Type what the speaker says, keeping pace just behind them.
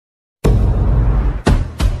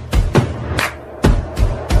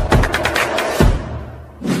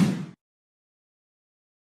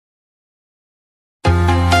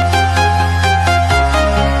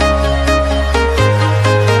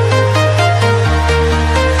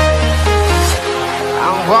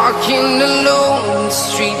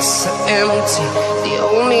so empty. The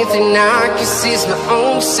only thing I can see is my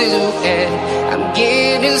own silhouette. I'm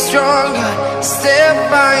getting stronger, step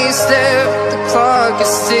by step. The clock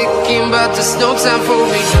is ticking, but there's no time for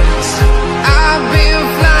regrets. I've been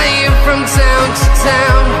flying from town to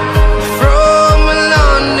town, from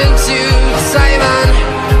London to Taiwan.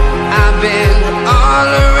 I've been all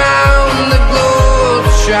around the globe,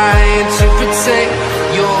 trying to protect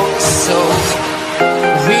your soul.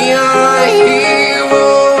 We are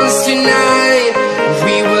heroes tonight.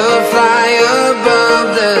 We will fly above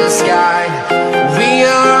the sky. We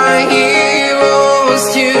are heroes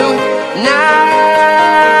tonight.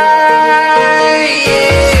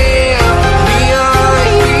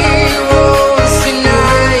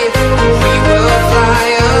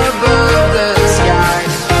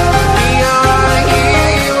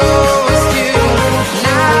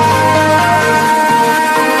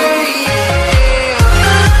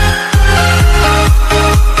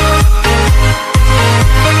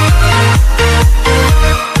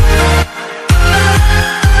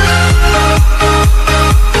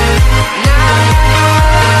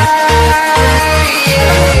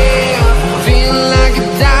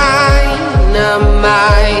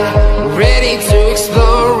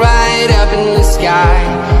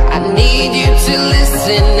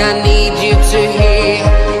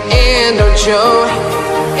 Show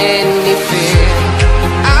any fear.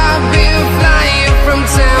 I've been flying from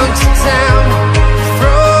town to town,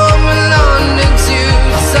 from London to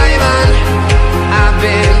Taiwan. I've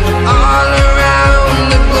been all around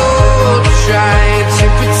the globe, trying to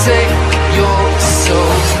protect your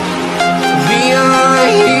soul. We are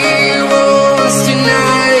heroes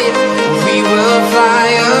tonight. We will fly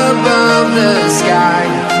above the sky.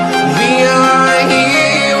 We are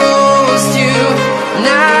heroes tonight.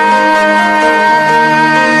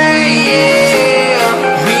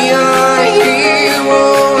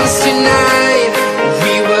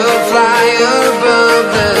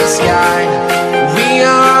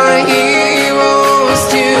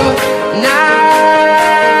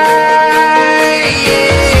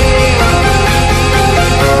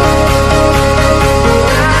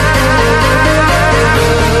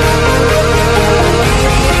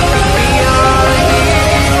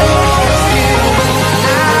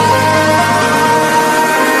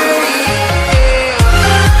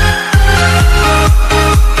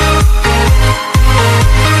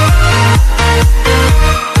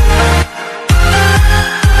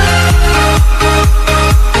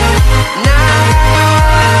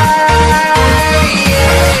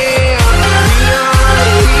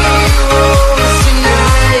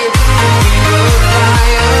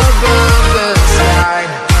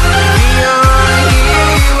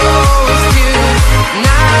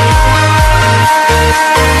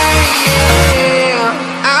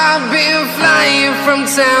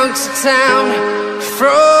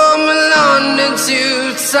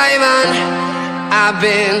 I've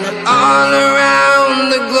been all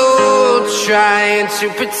around the globe, trying to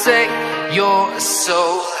protect your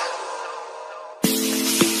soul.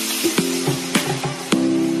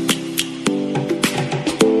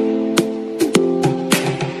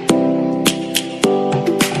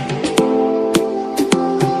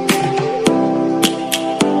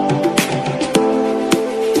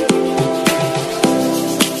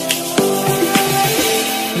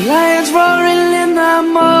 Lions roaring in the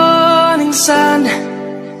morning sun,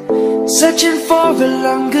 searching for a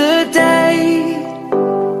longer day.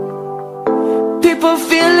 People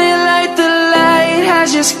feeling like the light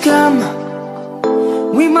has just come.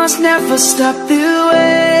 We must never stop the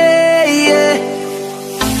way.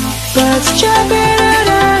 Birds jumping and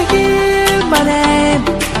I hear my name,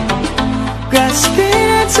 grasping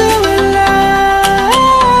into a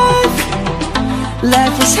life.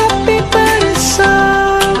 Life is happy but it's so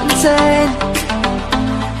insane.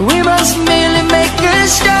 We must merely make a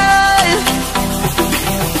start.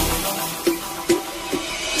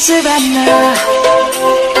 Savannah,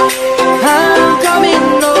 I'm coming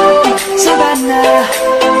home. Savannah,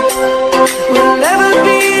 we'll never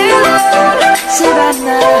be alone.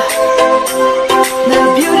 Savannah, the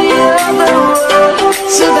beauty of the world.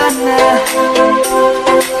 Savannah,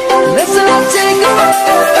 let's all take a walk.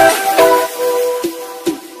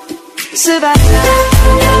 Savannah.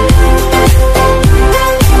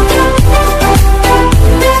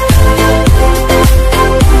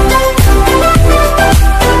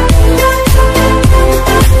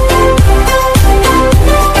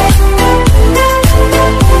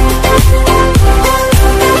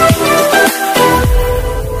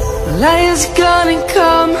 Lion's gonna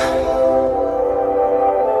come.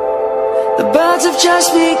 The birds have just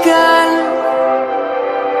begun.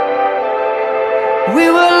 We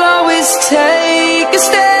will always take a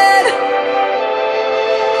stand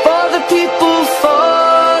for the people, for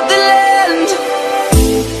the land.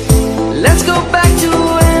 Let's go back to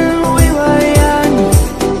when we were young.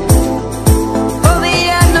 For the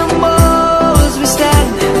animals we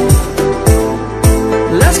stand.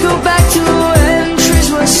 Let's go back to when trees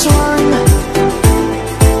were swung.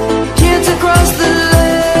 Kids across the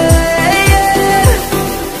land.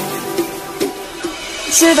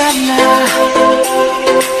 Savannah,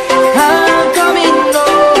 I'm coming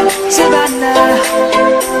home. Savannah,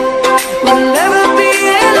 we'll never be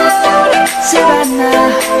alone. Savannah,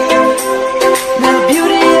 the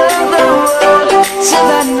beauty of the world.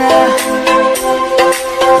 Savannah,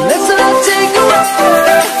 let's all take a walk.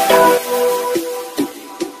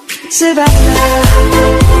 Savannah.